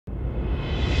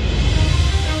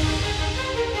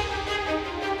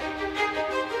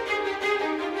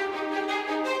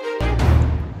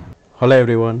Hello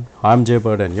everyone, I'm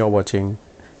Jaybird and you're watching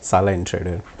Silent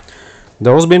Trader.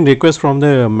 There has been request from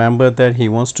the member that he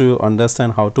wants to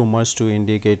understand how to merge two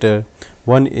indicator.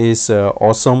 One is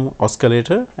awesome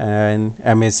oscillator and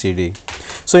MACD.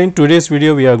 So in today's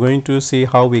video we are going to see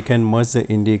how we can merge the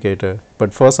indicator.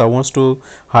 But first I want to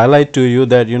highlight to you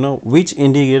that which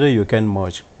indicator you can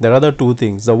merge. There are the two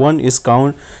things. The one is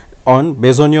count on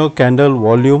based on your candle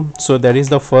volume, so that is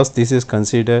the first, this is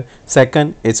considered.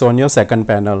 Second, it's on your second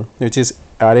panel, which is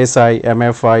RSI,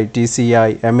 MFI,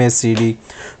 TCI, MACD.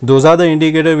 Those are the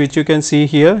indicator which you can see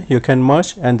here, you can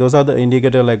merge, and those are the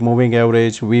indicator like moving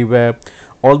average, VWAP,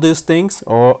 all these things,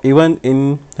 or even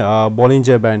in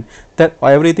Bollinger Band, that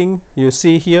everything you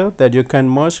see here that you can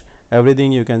merge.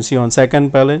 Everything you can see on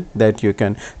second panel that you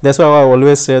can. That's why I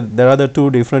always said there are the two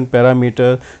different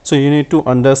parameters, so you need to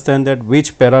understand that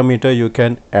which parameter you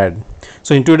can add.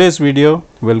 So in today's video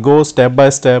we'll go step by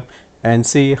step and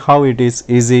see how it is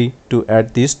easy to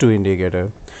add these two indicators.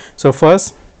 So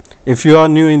first, if you are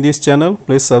new in this channel,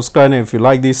 please subscribe, and if you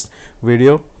like this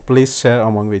video, please share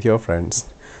among with your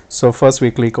friends. So first we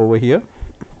click over here,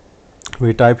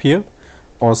 we type here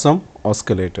awesome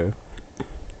oscillator,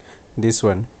 this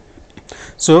one.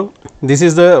 So this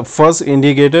is the first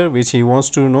indicator which he wants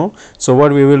to know. So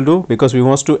what we will do, because we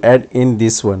want to add in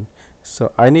this one,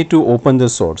 so I need to open the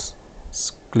source.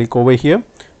 Click over here,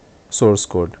 source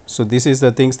code. So this is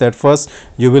the things that first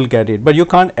you will get it, but you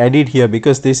can't edit here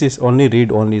because this is only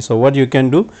read only. So what you can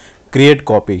do, create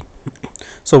copy.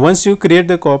 So once you create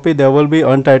the copy, there will be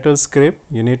untitled script,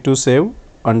 you need to save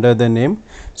under the name.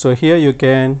 So here you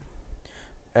can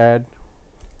add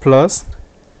plus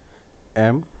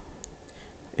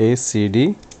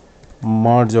MACD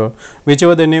merge, or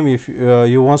whichever the name if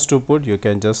you want to put, you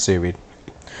can just save it.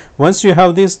 Once you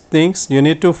have these things, you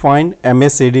need to find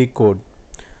MACD code.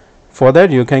 For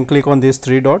that you can click on this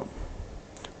three dot,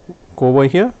 go over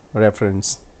here,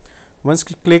 reference. Once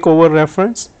you click over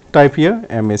reference, type here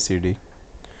MACD.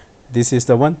 This is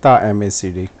the one, the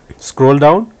MACD. Scroll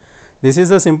down, this is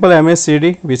the simple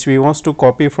MACD which we want to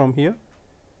copy from here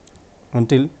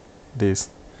until this.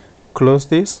 Close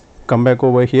this, come back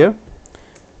over here,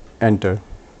 enter.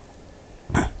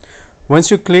 Once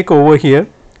you click over here,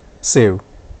 save.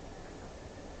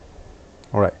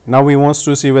 Alright, now we want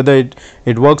to see whether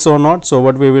it works or not. So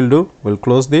what we will do, we'll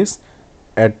close this,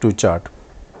 add to chart.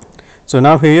 So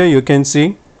now here you can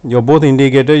see your both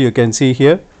indicator, you can see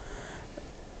here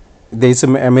there is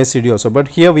some MACD also, but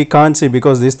here we can't see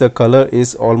because this the color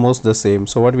is almost the same.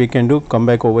 So what we can do, come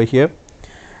back over here,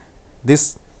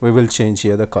 this we will change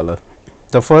here the color.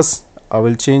 The first I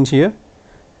will change here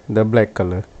the black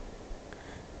color,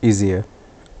 easier.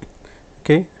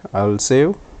 Okay, I will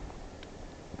save.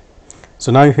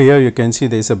 So now here you can see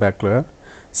there is a back color.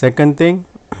 Second thing,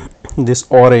 this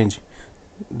orange,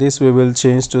 this we will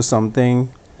change to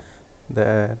something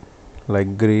that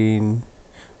like green,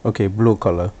 okay, blue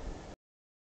color.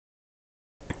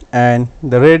 And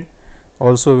the red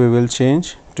also we will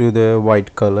change to the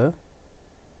white color.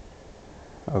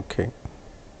 Okay,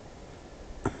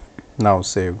 now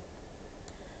save.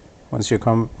 Once you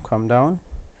come down,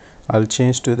 I'll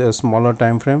change to the smaller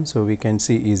time frame so we can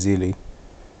see easily.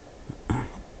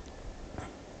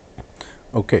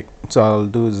 Okay, so I'll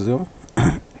do zoom.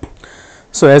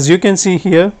 So as you can see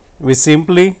here, we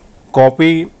simply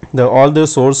copy all the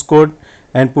source code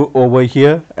and put over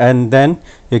here, and then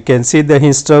you can see the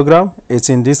histogram, it's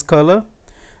in this color.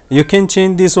 You can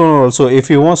change this one also. If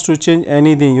you want to change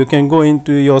anything, you can go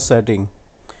into your setting,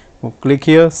 click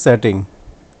here, setting.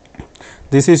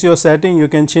 This is your setting, you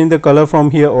can change the color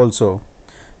from here also.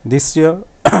 This here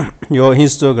your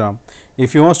histogram.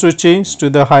 If you want to change to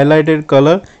the highlighted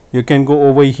color, you can go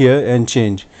over here and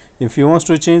change. If you want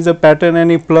to change the pattern,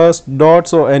 any plus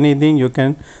dots or anything, you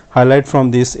can highlight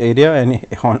from this area, and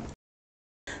on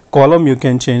column you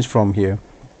can change from here.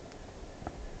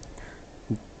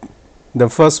 The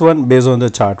first one based on the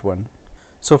chart one.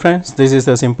 So friends, this is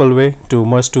the simple way to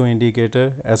merge two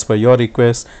indicator as per your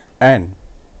request, and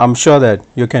I'm sure that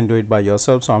you can do it by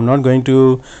yourself. So I'm not going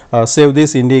to save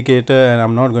this indicator, and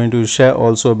I'm not going to share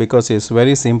also because it's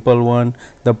very simple one.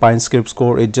 The Pine script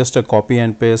code is just a copy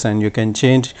and paste, and you can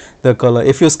change the color.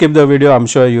 If you skip the video, I'm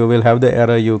sure you will have the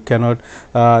error, you cannot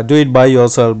do it by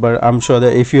yourself, but I'm sure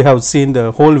that if you have seen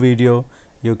the whole video,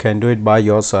 you can do it by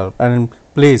yourself. And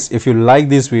please, if you like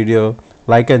this video,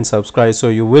 like and subscribe so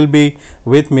you will be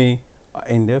with me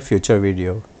in the future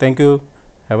video. Thank you,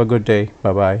 have a good day,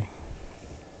 bye bye.